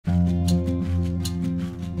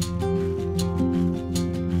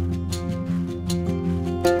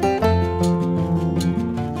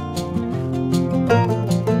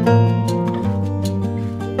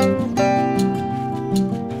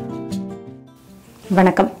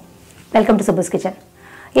வணக்கம், welcome to சுபுஸ் kitchen.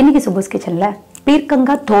 இன்றைக்கி சுபுஸ் கிச்சனில்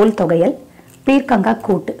பீர்க்கங்காய் தோல் தொகையல், பீர்க்கங்காய்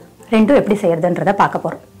கூட்டு ரெண்டும் எப்படி செய்கிறதுன்றதை பார்க்க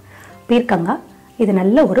போகிறோம். பீர்க்கங்காய் இது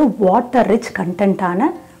நல்ல ஒரு வாட்டர் ரிச் கண்டென்ட்டான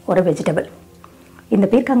ஒரு வெஜிடபிள். இந்த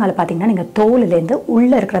பீர்க்கங்காயில் பார்த்தீங்கன்னா நீங்கள் தோலுலேருந்து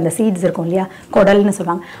உள்ளே இருக்கிற அந்த சீட்ஸ் இருக்கும் இல்லையா, குடல்னு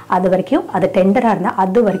சொல்லுவாங்க, அது வரைக்கும் அது டெண்டராக இருந்தால்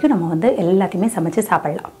அது வரைக்கும் நம்ம எல்லாத்தையுமே சமைச்சு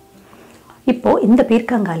சாப்பிடலாம். இப்போது இந்த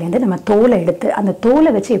பீர்க்கங்காயிலேருந்து நம்ம தோலை எடுத்து அந்த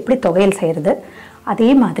தோலை வச்சு எப்படி தொகையல் செய்கிறது, அதே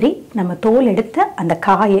மாதிரி நம்ம தோல் எடுத்த அந்த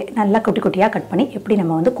காயை நல்லா குட்டி குட்டியாக கட் பண்ணி எப்படி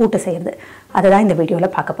நம்ம கூட்டு செய்கிறது, அதை தான் இந்த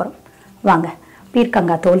வீடியோவில் பார்க்க போகிறோம். வாங்க,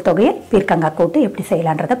 பீர்க்கங்காய் தோல் தொகையல், பீர்க்கங்காய் கூட்டு எப்படி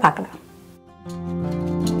செய்யலான்றதை பார்க்கலாம்.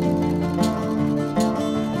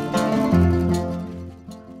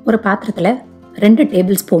 ஒரு பாத்திரத்தில் 2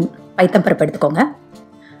 டேபிள் ஸ்பூன் பைத்தம்பருப்பு எடுத்துக்கோங்க.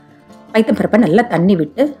 பைத்தம்பருப்பை நல்லா தண்ணி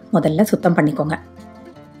விட்டு முதல்ல சுத்தம் பண்ணிக்கோங்க.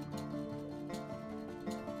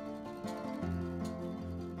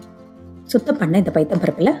 சுத்தம் பண்ண இந்த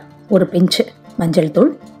பைத்தம்பருப்பில் ஒரு பிஞ்சு மஞ்சள்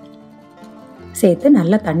தூள் சேர்த்து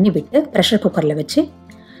நல்லா தண்ணி விட்டு ப்ரெஷர் குக்கரில் வச்சு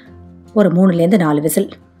ஒரு 3-4 விசில்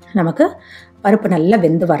நமக்கு பருப்பு நல்லா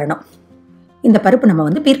வெந்து வரணும். இந்த பருப்பு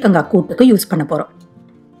நம்ம பீர்க்கங்காய் கூட்டுக்கு யூஸ் பண்ண போகிறோம்.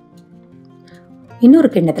 இன்னொரு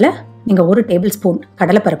கிண்ணத்தில் நீங்கள் 1 டேபிள் ஸ்பூன்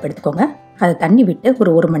கடலைப்பருப்பு எடுத்துக்கோங்க. அதை தண்ணி விட்டு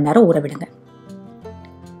ஒரு 1 மணி நேரம் ஊற விடுங்க.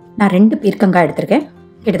 நான் 2 பீர்க்கங்காய் எடுத்திருக்கேன்,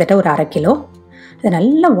 கிட்டத்தட்ட ஒரு 1/2 கிலோ. அதை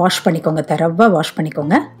நல்லா வாஷ் பண்ணிக்கோங்க, தரவாக வாஷ்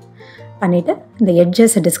பண்ணிக்கோங்க. பண்ணிவிட்டு இந்த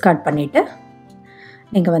எட்ஜஸை டிஸ்கார்ட் பண்ணிவிட்டு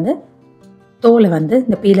நீங்கள் தோலை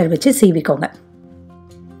இந்த பீலர் வச்சு சீவிக்கோங்க.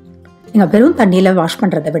 நீங்கள் வெறும் தண்ணியில் வாஷ்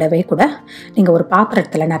பண்ணுறதை விடவே கூட நீங்கள் ஒரு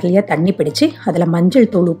பாத்திரத்தில் நிறைய தண்ணி பிடிச்சி அதில் மஞ்சள்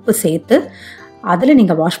தூள் உப்பு சேர்த்து அதில்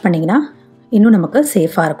நீங்கள் வாஷ் பண்ணிங்கன்னா இன்னும் நமக்கு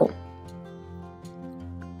சேஃபாக இருக்கும்.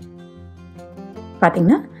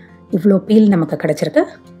 பார்த்திங்கன்னா இவ்வளோ பீல் நமக்கு கிடச்சிருக்கு.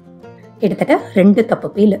 கிட்டத்தட்ட 2 கப்பு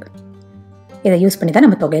பீல். இதை யூஸ் பண்ணி தான்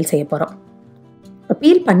நம்ம தொகையல் செய்ய போகிறோம். இப்போ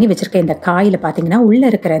பீல் பண்ணி வச்சுருக்க இந்த காயில் பார்த்தீங்கன்னா உள்ளே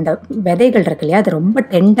இருக்கிற இந்த விதைகள் இருக்கு இல்லையா, அது ரொம்ப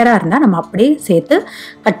டெண்டராக இருந்தால் நம்ம அப்படியே சேர்த்து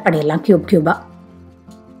கட் பண்ணிடலாம் க்யூபாக.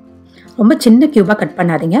 ரொம்ப சின்ன க்யூபாக கட்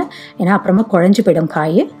பண்ணாதீங்க, ஏன்னா அப்புறமா குழஞ்சி போயிடும்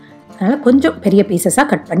காய். அதனால் கொஞ்சம் பெரிய பீசஸாக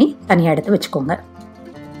கட் பண்ணி தனியாக எடுத்து வச்சுக்கோங்க.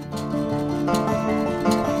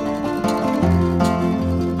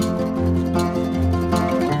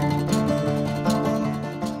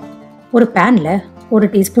 ஒரு பேனில்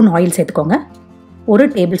 1 டீஸ்பூன் ஆயில் சேர்த்துக்கோங்க.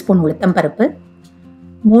 1 டேபிள் ஸ்பூன் உளுத்தம் பருப்பு,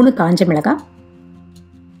 3 காஞ்ச மிளகாய்,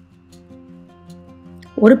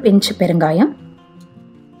 1 பிஞ்ச் பெருங்காயம்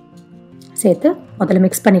சேர்த்து முதல்ல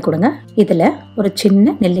மிக்ஸ் பண்ணி கொடுங்க. இதில் ஒரு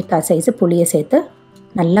சின்ன நெல்லிக்காய் சைஸு புளியை சேர்த்து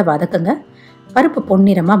நல்லா வதக்குங்க. பருப்பு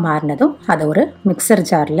பொன்னிறமாக மாறினதும் அதை ஒரு மிக்சர்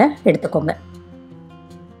ஜாரில் எடுத்துக்கோங்க.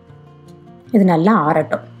 இது நல்லா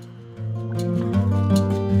ஆறட்டும்.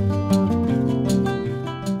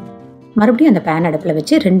 மறுபடியும் அந்த பேன் அடுப்பில்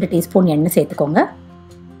வச்சு 2 டீஸ்பூன் எண்ணெய் சேர்த்துக்கோங்க.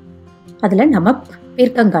 அதில் நம்ம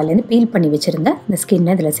பீர்க்கங்காயிலேருந்து பீல் பண்ணி வச்சுருந்த இந்த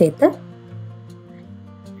ஸ்கின்னை இதில் சேர்த்து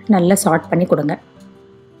நல்லா சாட் பண்ணி கொடுங்க.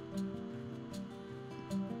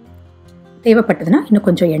 தேவைப்பட்டதுன்னா இன்னும்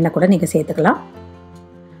கொஞ்சம் எண்ணெய் கூட நீங்கள் சேர்த்துக்கலாம்.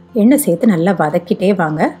 எண்ணெய் சேர்த்து நல்லா வதக்கிட்டே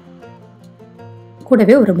வாங்க.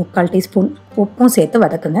 கூடவே ஒரு 3/4 டீஸ்பூன் உப்பும் சேர்த்து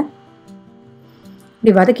வதக்குங்க.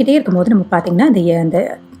 இப்படி வதக்கிட்டே இருக்கும்போது நம்ம பார்த்திங்கன்னா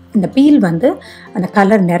இந்த பீல் அந்த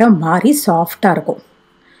கலர் நிறம் மாறி சாஃப்டாக இருக்கும்.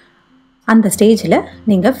 அந்த ஸ்டேஜில்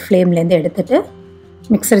நீங்கள் ஃப்ளேம்லேருந்து எடுத்துகிட்டு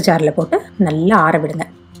மிக்சர் ஜாரில் போட்டு நல்லா ஆற விடுங்க.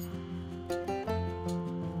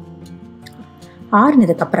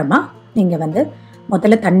 ஆறுனதுக்கப்புறமா நீங்கள்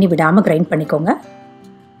முதல்ல தண்ணி விடாமல் கிரைண்ட் பண்ணிக்கோங்க.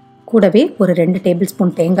 கூடவே ஒரு 2 டேபிள்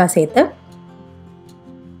ஸ்பூன் தேங்காய் சேர்த்து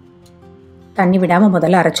தண்ணி விடாமல்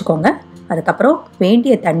முதல்ல அரைச்சிக்கோங்க. அதுக்கப்புறம்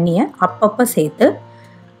வேண்டிய தண்ணியை அப்பப்போ சேர்த்து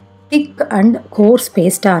திக் அண்ட் கோர்ஸ்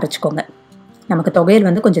பேஸ்ட்டாக அரைச்சிக்கோங்க. நமக்கு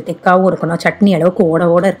தொகையல் கொஞ்சம் திக்காகவும் இருக்கணும், சட்னி அளவுக்கு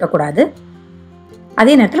ஓட இருக்கக்கூடாது.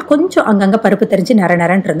 அதே நேரத்தில் கொஞ்சம் அங்கங்கே பருப்பு தெரிஞ்சு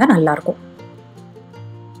நரன்னு இருந்தால் நல்லாயிருக்கும்.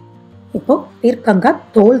 இப்போது பீர்க்கங்காய்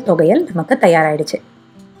தோல் தொகையல் நமக்கு தயாராகிடுச்சு.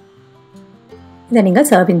 இதை நீங்கள்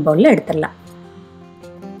சர்விங் பவுலில் எடுத்துடலாம்.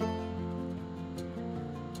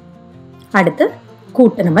 அடுத்து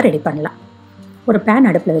கூட்டு நம்ம ரெடி பண்ணலாம். ஒரு பேன்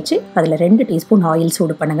அடுப்பில் வச்சு அதில் 2 டீஸ்பூன் ஆயில்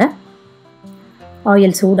சூடு பண்ணுங்கள்.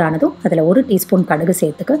 ஆயில் சூடானதும் அதில் 1 டீஸ்பூன் கடுகு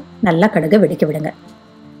சேர்த்துக்கு நல்லா கடுகு வெடிக்க விடுங்க.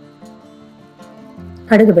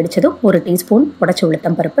 கடுகு வெடித்ததும் 1 டீஸ்பூன் உடைச்ச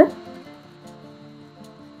உளுத்தம் பருப்பு,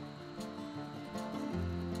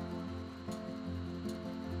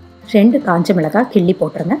 2 காஞ்ச மிளகாய் கிள்ளி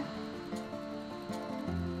போட்டுருங்க.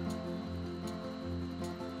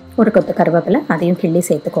 ஒரு கொத்து கருவேப்பிலை அதையும் கிள்ளி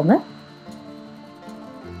சேர்த்துக்கோங்க.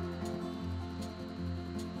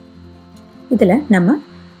 இதில் நம்ம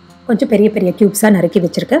கொஞ்சம் பெரிய பெரிய க்யூப்ஸாக நறுக்கி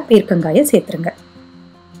வச்சுருக்க பீர்க்கங்காயை சேர்த்துருங்க.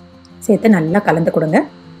 சேர்த்து நல்லா கலந்து கொடுங்க.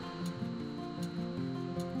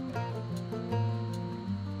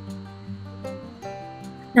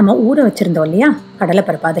 நம்ம ஊற வச்சுருந்தோம் இல்லையா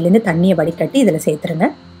கடலைப்பருப்பு, அதுலேருந்து தண்ணியை வடிகட்டி இதில் சேர்த்துருங்க.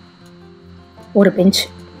 ஒரு பிஞ்ச்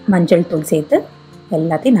மஞ்சள் தூள் சேர்த்து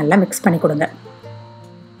எல்லாத்தையும் நல்லா மிக்ஸ் பண்ணி கொடுங்க.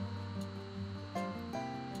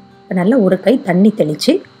 இப்போ நல்லா ஒரு கை தண்ணி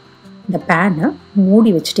தெளித்து இந்த பேனை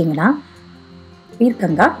மூடி வச்சிட்டிங்கன்னா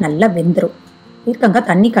பீர்க்கங்காய் நல்லா வெந்துடும். பீர்க்கங்காய்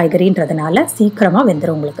தண்ணி காய்கறின்றதுனால சீக்கிரமாக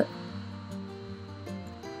வெந்துடும் உங்களுக்கு.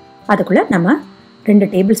 அதுக்குள்ளே நம்ம 2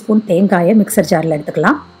 டேபிள் ஸ்பூன் தேங்காயை மிக்சர் ஜாரில்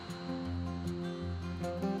எடுத்துக்கலாம்.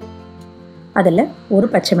 அதில் ஒரு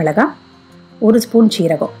பச்சை மிளகாய், 1 ஸ்பூன்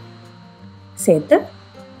சீரகம் சேர்த்து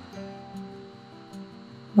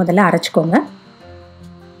முதல்ல அரைச்சிக்கோங்க.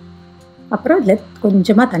 அப்புறம் இதில்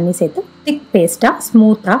கொஞ்சமாக தண்ணி சேர்த்து திக் பேஸ்ட்டாக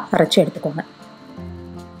ஸ்மூத்தாக அரைச்சி எடுத்துக்கோங்க.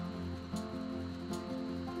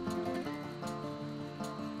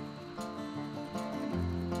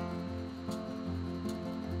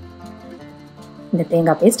 இந்த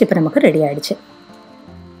தேங்காய் பேஸ்ட் இப்போ நமக்கு ரெடி ஆகிடுச்சு.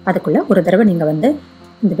 அதுக்குள்ளே ஒரு தடவை நீங்கள்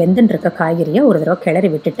இந்த வெந்துன்னு இருக்க காய்கறியை ஒரு தடவை கிளறி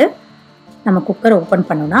விட்டுட்டு நம்ம குக்கரை ஓப்பன்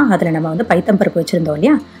பண்ணோன்னா அதில் நம்ம பைத்தம்பருப்பு வச்சுருந்தோம்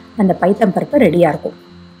இல்லையா, அந்த பைத்தம்பருப்பு ரெடியாக இருக்கும்.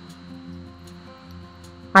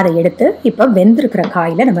 அதை எடுத்து இப்போ வெந்திருக்கிற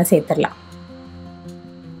காயில் நம்ம சேர்த்துடலாம்.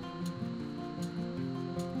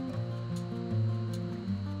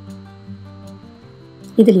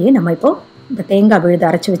 இதுலேயே நம்ம இப்போ இந்த தேங்காய் விழுது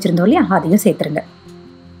அரைச்சி வச்சுருந்தோம் இல்லையா, அதையும் சேர்த்துருங்க.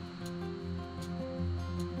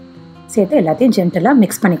 சேர்த்து எல்லாத்தையும் ஜென்டலாக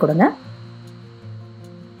மிக்ஸ் பண்ணி கொடுங்க.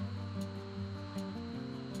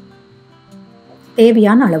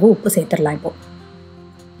 தேவையான அளவு உப்பு சேர்த்துடலாம். இப்போ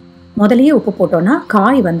முதலையே உப்பு போட்டோன்னா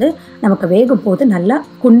காய் நமக்கு வேகும் போது நல்லா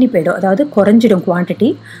குன்னி போயிடும், அதாவது குறைஞ்சிடும் குவான்டிட்டி.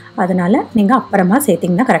 அதனால் நீங்கள் அப்புறமா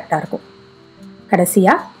சேர்த்திங்கன்னா கரெக்டாக இருக்கும்.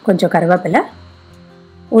 கடைசியாக கொஞ்சம் கருவேப்பிலை,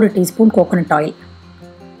 1 டீஸ்பூன் கோகோனட் ஆயில்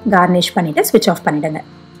கார்னிஷ் பண்ணிவிட்டு ஸ்விட்ச் ஆஃப் பண்ணிவிடுங்க.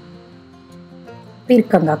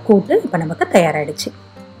 பீர்க்கங்காய் கூட்டு இப்போ நமக்கு தயாராகிடுச்சு.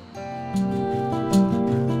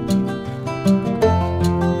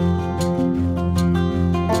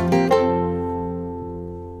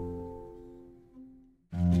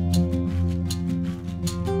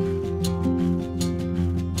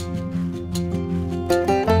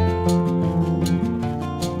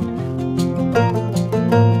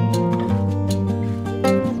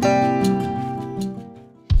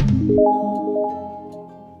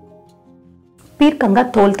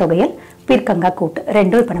 பீர்க்கங்காய் தோல் தொகையல், பீர்க்கங்காய் கூட்டு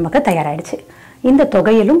ரெண்டும் இப்போ நமக்கு தயாராகிடுச்சு. இந்த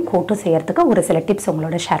தொகையலும் கூட்டும் செய்யறதுக்கு ஒரு சில டிப்ஸ்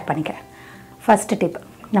உங்களோட ஷேர் பண்ணிக்கிறேன். ஃபர்ஸ்ட் டிப்,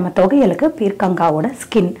 நம்ம தொகையலுக்கு பீர்க்கங்காவோட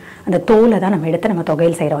ஸ்கின், அந்த தோலை தான் நம்ம எடுத்து நம்ம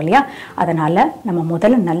தொகையல் செய்கிறோம் இல்லையா, அதனால் நம்ம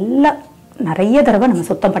முதல்ல நல்லா நிறைய தடவை நம்ம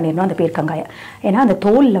சுத்தம் பண்ணிடணும் அந்த பீர்க்கங்காயை. ஏன்னா அந்த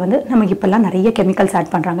தோலில் நமக்கு இப்போல்லாம் நிறைய கெமிக்கல்ஸ்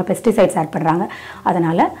ஆட் பண்ணுறாங்க, பெஸ்டிசைட்ஸ் ஆட் பண்ணுறாங்க.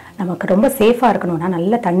 அதனால் நமக்கு ரொம்ப சேஃபாக இருக்கணும்னா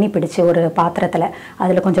நல்லா தண்ணி பிடிச்சி ஒரு பாத்திரத்தில்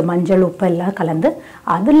அதில் கொஞ்சம் மஞ்சள் உப்பு எல்லாம் கலந்து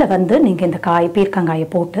அதில் நீங்கள் இந்த பீர்க்கங்காயை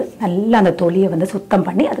போட்டு நல்லா அந்த தொலியை சுத்தம்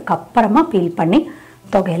பண்ணி அதுக்கப்புறமா பீல் பண்ணி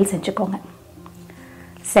தொகையல் செஞ்சுக்கோங்க.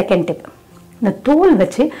 செகண்ட் டிப், இந்த தோல்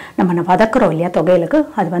வச்சு நம்ம வதக்குறோம் இல்லையா தொகையலுக்கு,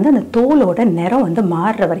 அது அந்த தோலோட நிறம்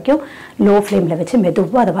மாறுற வரைக்கும் லோ ஃப்ளேமில் வச்சு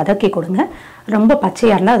மெதுவாக அதை வதக்கி கொடுங்க. ரொம்ப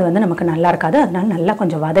பச்சையாரில் அது நமக்கு நல்லா இருக்காது. அதனால நல்லா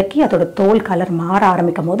கொஞ்சம் வதக்கி அதோட தோல் கலர் மாற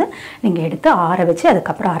ஆரம்பிக்கும் போது நீங்கள் எடுத்து ஆற வச்சு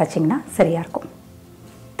அதுக்கப்புறம் அரைச்சிங்கன்னா சரியாக இருக்கும்.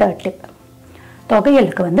 தேர்ட் டிப்,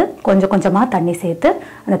 தொகையலுக்கு கொஞ்சம் கொஞ்சமாக தண்ணி சேர்த்து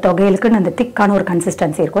அந்த தொகையலுக்குன்னு அந்த திக்கான ஒரு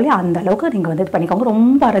கன்சிஸ்டன்சி இருக்கும் இல்லையா, அந்த அளவுக்கு நீங்கள் இது பண்ணிக்கோங்க.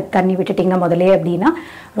 ரொம்ப தண்ணி விட்டுட்டிங்க முதலே அப்படின்னா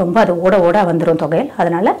ரொம்ப அது ஓட ஓட வந்துடும் தொகையல்.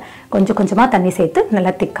 அதனால் கொஞ்சம் கொஞ்சமாக தண்ணி சேர்த்து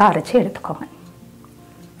நல்லா திக்காக அரைச்சி எடுத்துக்கோங்க.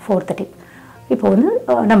 ஃபோர்த் டிப், இப்போ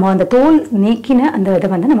நம்ம அந்த தோல் நீக்கின அந்த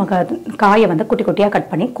இதை நமக்கு காயை குட்டி குட்டியாக கட்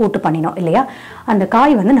பண்ணி கூட்டு பண்ணினோம் இல்லையா, அந்த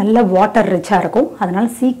காய் நல்ல வாட்டர் ரிச்சாக இருக்கும். அதனால்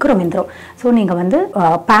சீக்கிரம் வெந்துடும். ஸோ நீங்கள்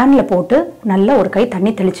பேனில் போட்டு நல்லா ஒரு கை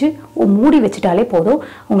தண்ணி தெளித்து மூடி வச்சுட்டாலே போதும்,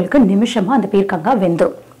 உங்களுக்கு நிமிஷமாக அந்த பீர்க்கங்காய்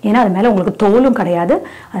வெந்துடும். ஏன்னா அது மேலே உங்களுக்கு தோலும் கிடையாது.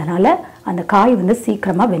 அதனால் அந்த காய்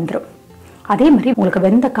சீக்கிரமாக வெந்துடும். அதே மாதிரி உங்களுக்கு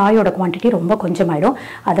வெந்த காயோட குவான்டிட்டி ரொம்ப கொஞ்சமாயிடும்.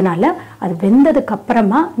 அதனால் அது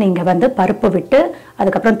வெந்ததுக்கப்புறமா நீங்கள் பருப்பு விட்டு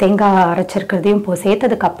அதுக்கப்புறம் தேங்காய் அரைச்சிருக்கிறதையும்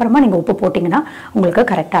சேர்த்ததுக்கப்புறமா நீங்கள் உப்பு போட்டிங்கன்னா உங்களுக்கு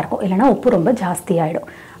கரெக்டாக இருக்கும். இல்லைனா உப்பு ரொம்ப ஜாஸ்தியாகிடும்.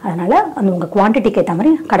 அதனால் அந்த உங்கள் குவான்டிட்டிக்கு ஏற்ற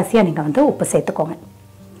மாதிரி கடைசியாக நீங்கள் உப்பு சேர்த்துக்கோங்க.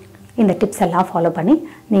 இந்த டிப்ஸ் எல்லாம் ஃபாலோ பண்ணி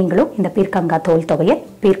நீங்களும் இந்த பீர்க்கங்காய் தோல் தொகையல்,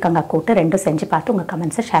 பீர்க்கங்காய் கூட்டு ரெண்டும் செஞ்சு பார்த்து உங்கள்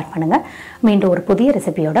கமெண்ட்ஸை ஷேர் பண்ணுங்கள். மீண்டும் ஒரு புதிய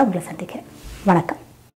ரெசிபியோடு உங்களை சந்திக்கிறேன். வணக்கம்.